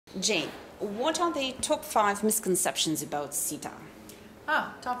Jane, what are the top 5 misconceptions about CETA?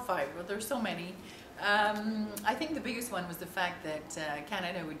 Top 5. Well, there's so many. I think the biggest one was the fact that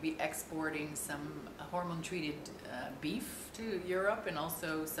Canada would be exporting some hormone-treated beef to Europe and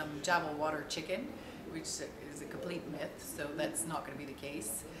also some Java water chicken, which is a complete myth, so that's not going to be the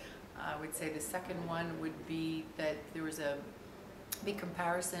case. I would say the second one would be that there was a big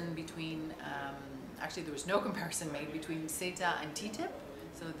comparison between, actually there was no comparison made between CETA and TTIP,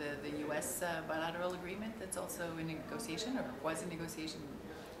 so the US bilateral agreement that's also in negotiation, or was in negotiation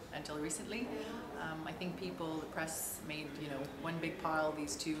until recently. I think people, the press made one big pile,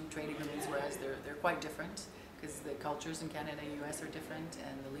 these two trade agreements, whereas they're quite different because the cultures in Canada and US are different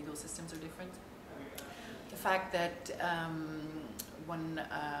and the legal systems are different. The fact that one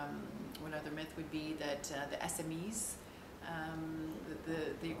other myth would be that the SMEs,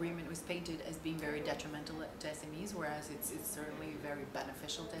 the agreement was painted as being very detrimental to SMEs, whereas it's certainly very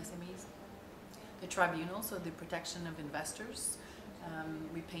beneficial to SMEs. The tribunal, so the protection of investors,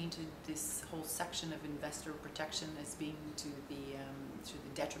 we painted this whole section of investor protection as being to the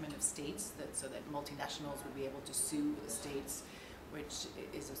detriment of states, so that multinationals would be able to sue the states, which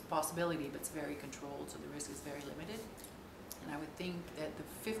is a possibility, but it's very controlled, so the risk is very limited. And I would think that the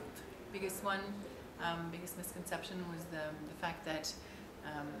fifth biggest one, biggest misconception was the fact that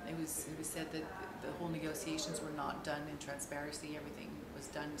it was said that the whole negotiations were not done in transparency, everything was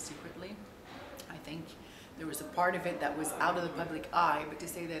done secretly. I think there was a part of it that was out of the public eye, but to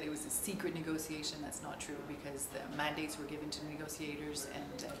say that it was a secret negotiation, that's not true, because the mandates were given to negotiators,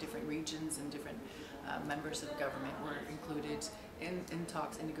 and different regions and different members of the government were included in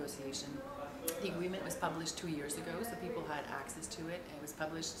talks and negotiation. The agreement was published 2 years ago, so people had access to it. It was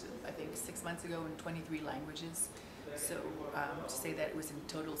published, I think, 6 months ago in 23 languages. So to say that it was in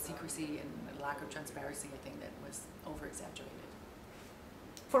total secrecy and lack of transparency, I think that was over-exaggerated.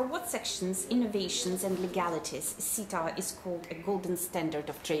 For what sections, innovations and legalities CETA is called a golden standard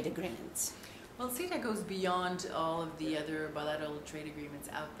of trade agreements? Well, CETA goes beyond all of the other bilateral trade agreements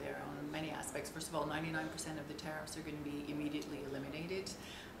out there on many aspects. First of all, 99% of the tariffs are going to be immediately eliminated.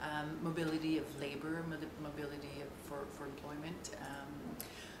 Mobility of labor, mobility for employment.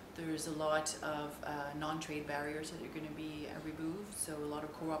 There's a lot of non-trade barriers that are going to be removed, so a lot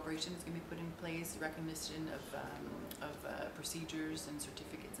of cooperation is going to be put in place, recognition of procedures and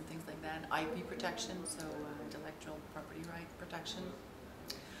certificates and things like that, IP protection, so intellectual property right protection,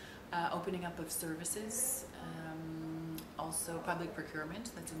 opening up of services, also public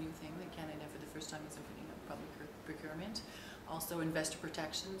procurement. That's a new thing that Canada for the first time is opening up public procurement. Also investor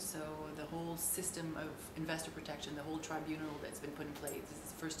protection, so the whole system of investor protection, the whole tribunal that's been put in place. This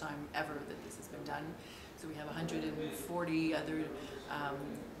is the first time ever that this has been done. So we have 140 other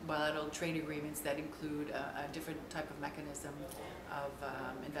bilateral trade agreements that include a different type of mechanism of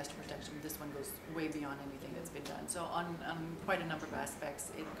investor protection. This one goes way beyond anything that's been done. So on quite a number of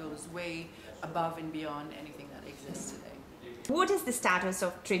aspects, it goes way above and beyond anything that exists today. What is the status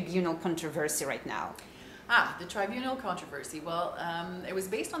of tribunal controversy right now? The tribunal controversy. Well, it was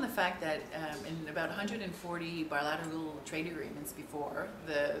based on the fact that in about 140 bilateral trade agreements before,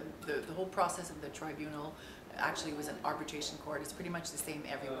 the whole process of the tribunal actually was an arbitration court. It's pretty much the same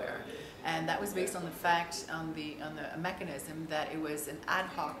everywhere. And that was based on the fact, on the mechanism that it was an ad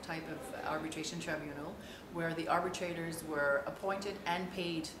hoc type of arbitration tribunal where the arbitrators were appointed and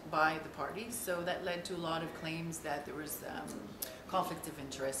paid by the parties. So that led to a lot of claims that there was conflicts of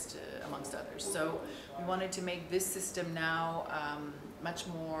interest amongst others. So we wanted to make this system now much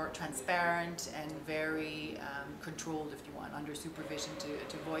more transparent and very controlled, if you want, under supervision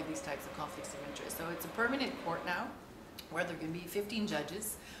to avoid these types of conflicts of interest. So it's a permanent court now, where there can be 15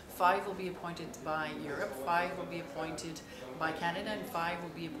 judges. 5 will be appointed by Europe, 5 will be appointed by Canada, and 5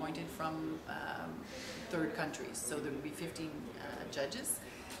 will be appointed from third countries. So there will be 15 judges.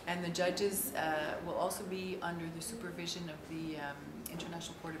 And the judges will also be under the supervision of the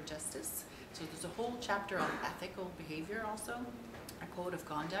International Court of Justice. So there's a whole chapter on ethical behavior also, a code of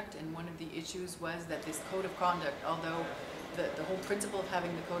conduct, and one of the issues was that this code of conduct, although the whole principle of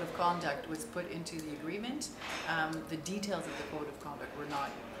having the code of conduct was put into the agreement, the details of the code of conduct were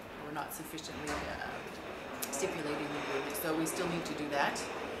not sufficiently stipulated in the agreement. So we still need to do that.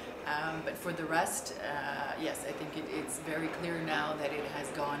 But for the rest, yes, I think it's very clear now that it has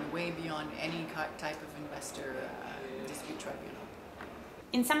gone way beyond any type of investor dispute tribunal.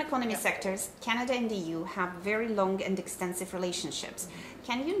 In some economy sectors, Canada and the EU have very long and extensive relationships.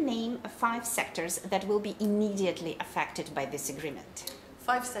 Can you name 5 sectors that will be immediately affected by this agreement?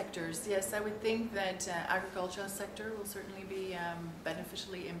 5 sectors, yes. I would think that agricultural sector will certainly be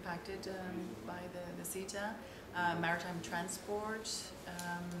beneficially impacted by the CETA. Maritime transport,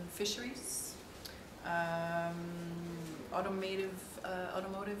 fisheries,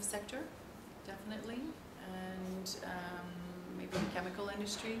 automotive sector, definitely, and maybe the chemical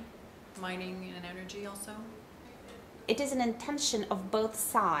industry, mining and energy also. It is an intention of both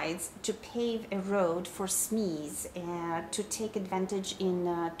sides to pave a road for SMEs to take advantage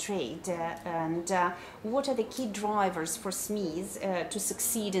in trade. What are the key drivers for SMEs to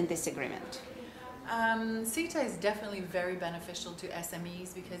succeed in this agreement? CETA is definitely very beneficial to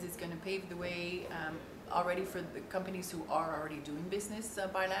SMEs because it's going to pave the way already for the companies who are already doing business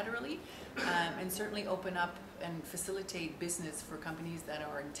bilaterally, and certainly open up and facilitate business for companies that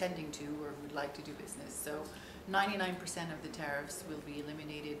are intending to or would like to do business. So 99% of the tariffs will be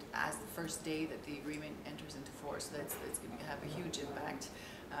eliminated as the first day that the agreement enters into force. So that's going to have a huge impact.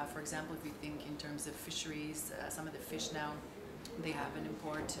 For example, if you think in terms of fisheries, some of the fish now, they have an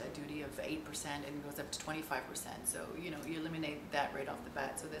import duty of 8% and it goes up to 25%. So, you eliminate that right off the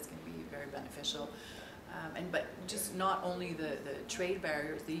bat. So that's going to be very beneficial. But just not only the trade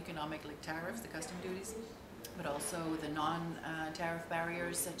barriers, the economic like tariffs, the custom duties, but also the non-tariff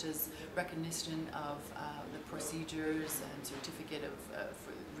barriers such as recognition of the procedures and certificate of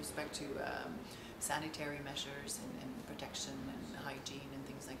for respect to sanitary measures and protection and hygiene and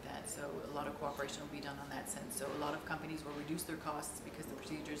things like that. So a lot of cooperation will be done on that sense. So a lot of companies will reduce their costs because the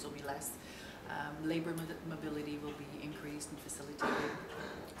procedures will be less. Labor mobility will be increased and facilitated.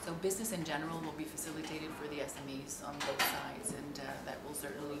 So business in general will be facilitated for the SMEs on both sides, and that will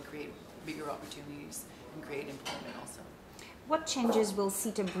certainly create bigger opportunities and create employment also. What changes will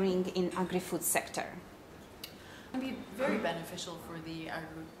CETA bring in agri-food sector? It will be very beneficial for the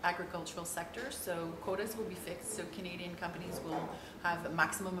agricultural sector. So quotas will be fixed. So Canadian companies will have a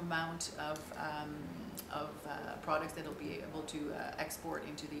maximum amount of products that will be able to export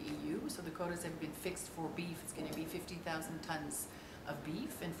into the EU. So the quotas have been fixed for beef. It's going to be 50,000 tons of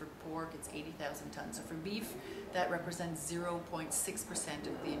beef, and for pork it's 80,000 tons. So for beef, that represents 0.6%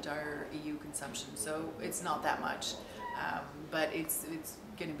 of the entire EU consumption. So it's not that much, but it's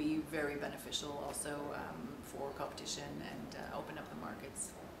going to be very beneficial also for competition and open up the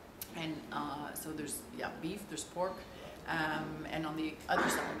markets. And so there's beef, there's pork, and on the other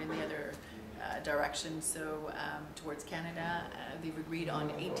side, in the other direction, so towards Canada, they've agreed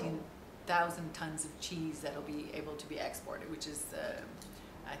on 18,000 tons of cheese that will be able to be exported, which is,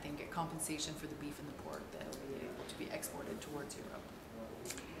 I think, a compensation for the beef and the pork that will be able to be exported towards Europe.